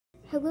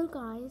Hello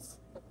guys,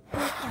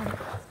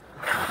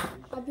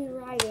 I'll be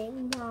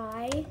riding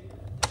my,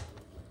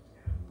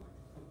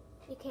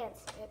 you can't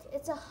see it,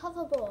 it's a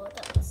hoverboard,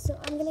 so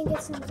I'm gonna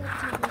get some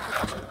stuff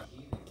to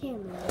the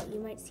camera. You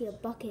might see a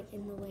bucket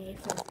in the way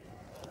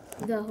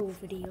for the whole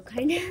video,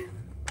 kinda.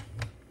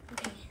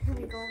 Okay, let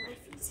me go on my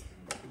feet.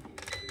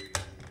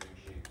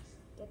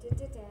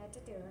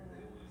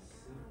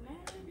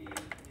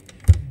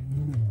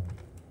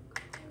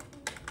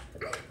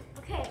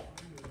 Okay,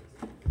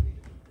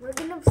 we're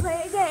gonna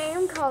play a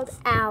game called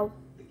Ow.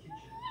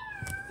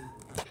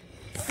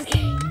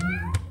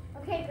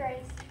 Okay,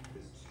 Grace.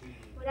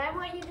 What I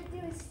want you to do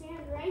is stand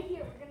right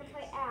here. We're gonna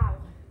play Ow.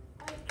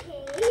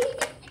 Okay.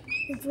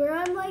 It's where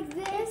I'm like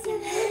this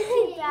and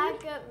then I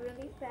back up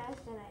really fast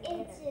and I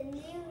hit It's it. a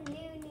new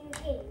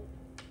game.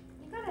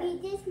 You gotta. We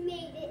just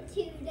made it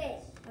today.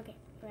 Okay,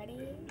 ready?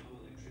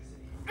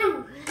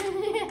 Ow!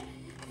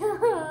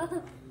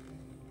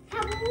 How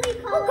about we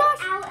call it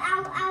gosh. ow,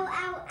 ow, ow,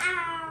 ow,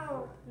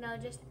 ow? No,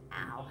 just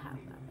Ow. How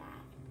about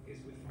that?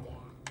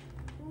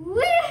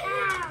 Woo!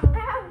 Ow!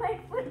 Ow, my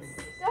foot's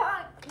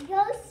stuck.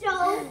 Go so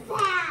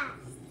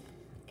fast.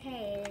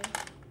 Okay.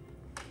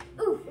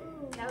 Ooh,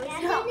 That was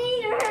that not-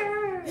 didn't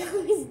hurt. That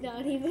was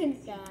not even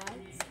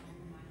fast.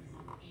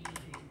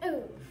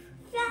 Ooh.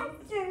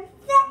 Faster,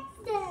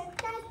 faster,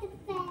 faster,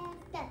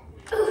 faster.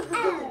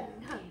 Ow.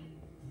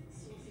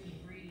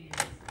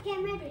 Okay,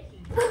 I'm ready.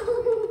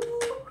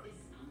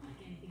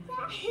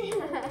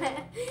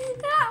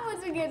 That was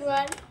a good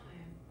one.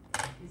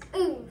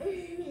 Ooh. That's what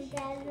You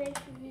gotta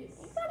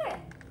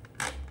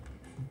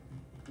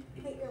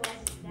put your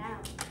legs down.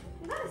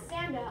 You gotta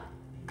stand up.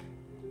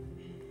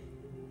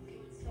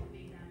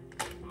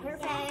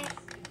 Perfect.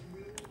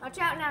 Watch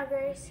out now,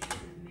 Grace.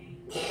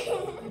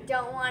 You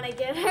don't want to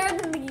get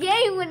hurt in the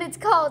game when it's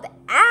called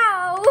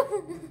Ow.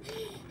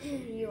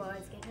 You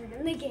always get hurt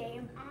in the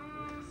game.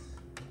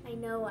 I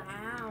know,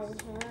 ow.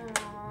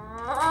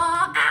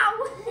 Ow!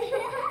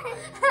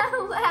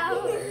 Ow, ow.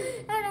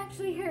 That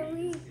actually hurt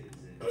me.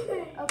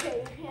 Okay,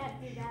 you can't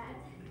do that.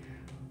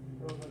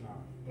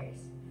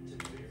 Grace.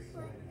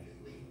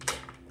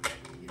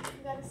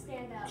 You gotta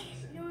stand up.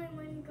 No, I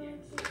want to go to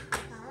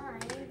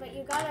Fine, but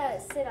you gotta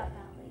sit up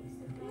at least.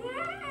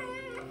 Okay?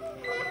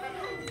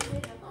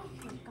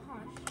 Oh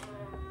my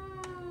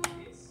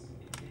gosh.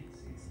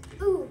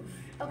 Ooh.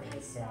 Okay,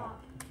 stop.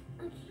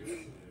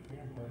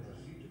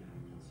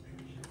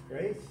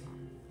 Grace?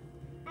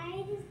 I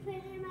just put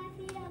my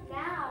feet up.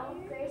 Now,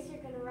 Grace,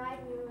 you're gonna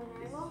ride me when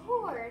I'm a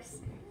horse.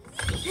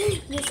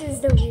 This is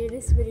the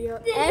weirdest video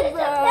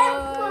ever.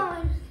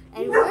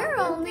 And we're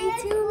only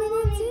 2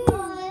 minutes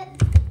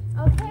in.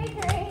 Okay,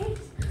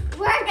 Grace.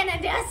 We're gonna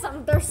do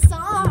some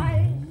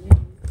dressage.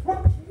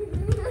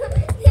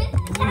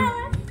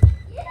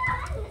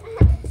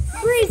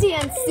 Breezy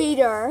and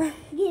Cedar.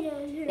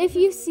 If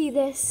you see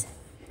this,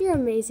 you're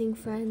amazing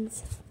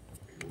friends.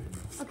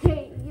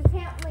 Okay, you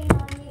can't lean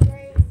on me,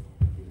 Grace.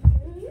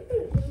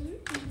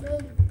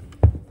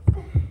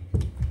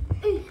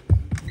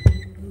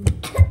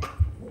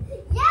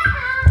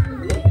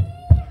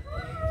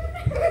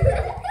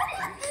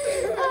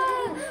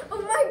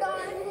 Oh my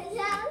god.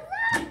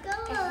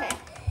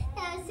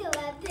 That's so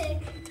epic.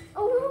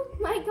 Oh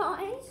my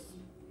gosh.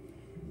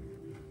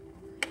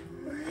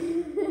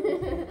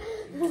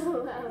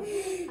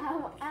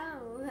 Ow, ow, ow, ow.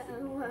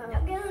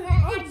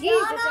 Oh,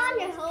 Jesus,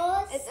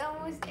 it's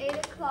almost 8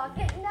 o'clock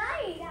at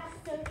night. That's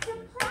so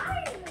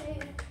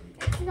surprising.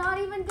 It's not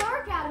even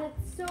dark out.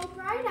 It's so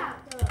bright out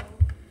though.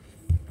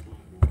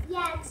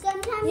 Yeah,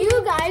 sometimes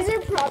You guys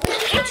are probably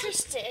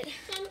interested.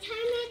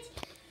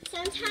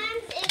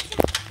 sometimes it's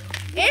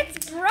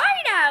It's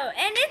bright out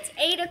and it's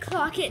 8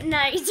 o'clock at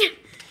night.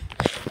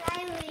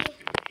 Riley.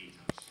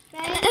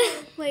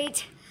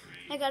 Wait,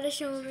 I gotta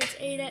show them it's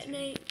 8 at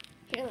night.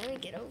 Here, let me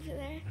get over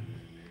there.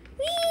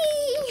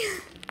 Whee!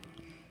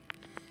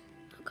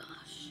 Oh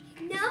gosh.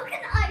 Now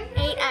can I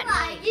 8 at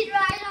night.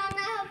 ride on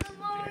the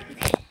hoverboard?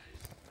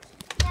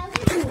 Now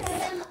can I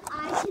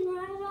can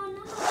ride on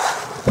the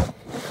hoverboard?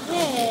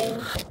 Yay.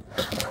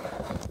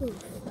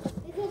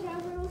 Because I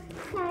will.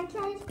 Can I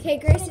try? Okay,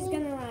 Grace is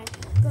gonna ride.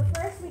 But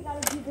first we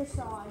gotta do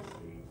dressage.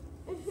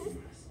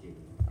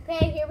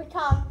 Okay, here we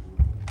come.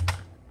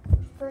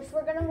 First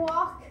we're gonna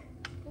walk.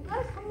 You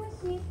gotta come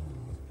with me.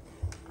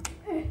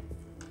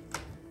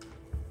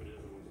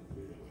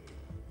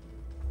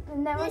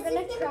 And then we're gonna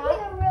This is try. gonna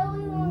be a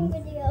really long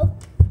video.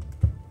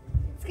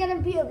 It's gonna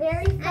be a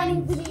very funny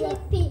I'm video.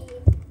 chippy.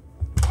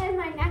 And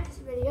my next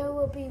video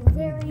will be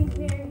very,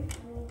 very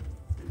funny.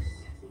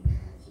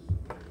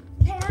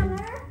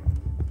 Camera.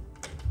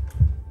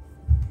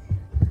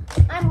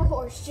 I'm a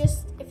horse,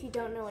 just if you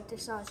don't know what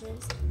dressage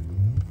is.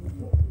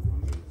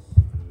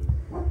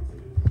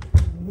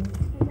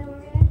 And then we're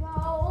gonna go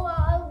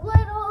a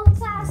little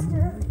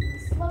faster.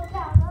 Slow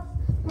down.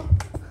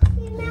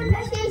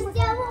 Remember, she's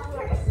still a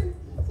person.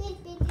 She's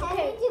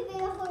pretending to be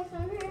a horse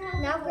on her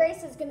hoverboard. Now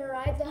Grace is gonna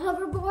ride the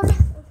hoverboard.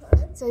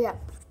 So yeah.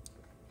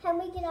 How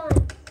we get on?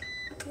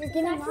 You're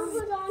gonna That's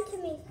hold on to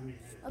me.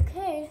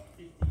 Okay.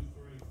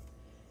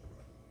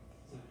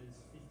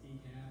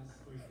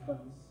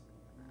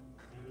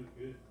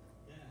 Okay.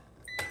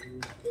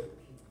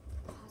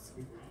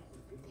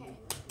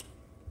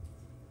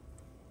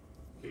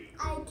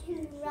 I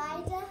can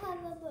ride a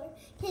hoverboard.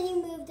 Can you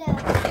move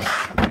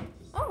that?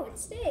 Oh, it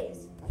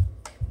stays.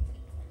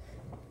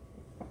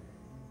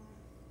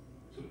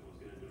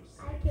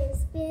 I can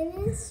spin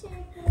in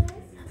circles.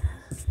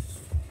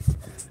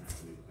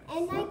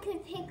 And I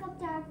could pick up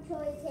dog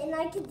toys. And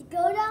I could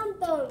go down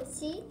bones.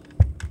 See?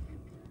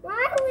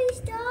 Riley,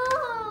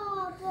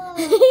 stop!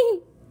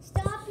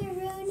 Stop, you're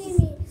ruining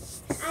me.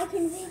 I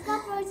can pick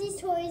up Rosie's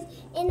toys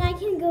and I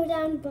can go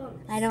down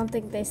bumps. I don't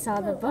think they saw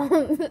the bump.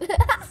 Watch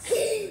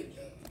me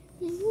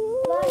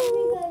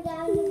go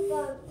down the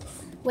bumps.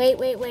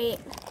 Wait.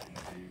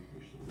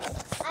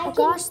 Oh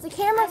gosh, the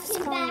camera's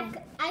falling.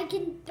 I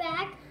can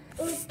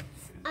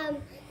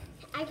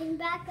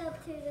back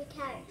up to the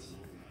couch.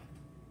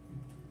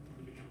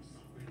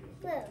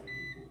 Look.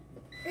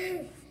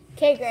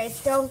 Okay,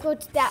 Grace, don't go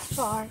that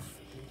far.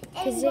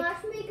 And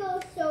watch me go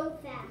so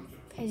fast.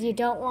 Because you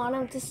don't want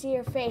them to see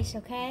your face,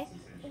 okay?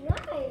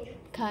 Why?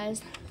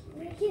 Because.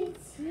 We can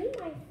see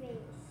my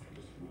face.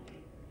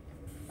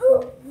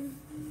 Ooh.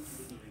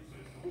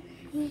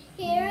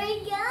 Here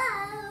we go.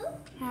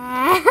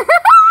 I'm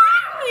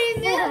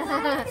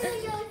gonna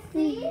go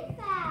see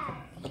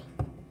fast.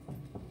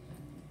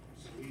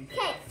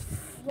 Okay,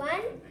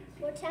 one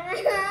more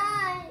time.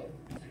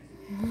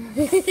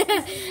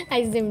 I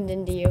zoomed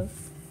into you.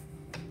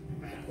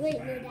 Wait,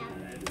 no, that.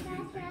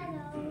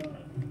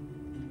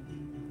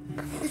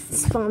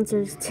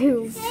 Sponsors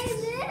too. Hey,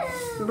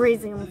 Lou.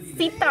 Breezing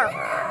Feet. Okay,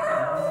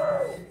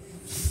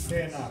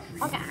 enough.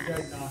 Okay. You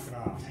guys knock it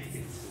off.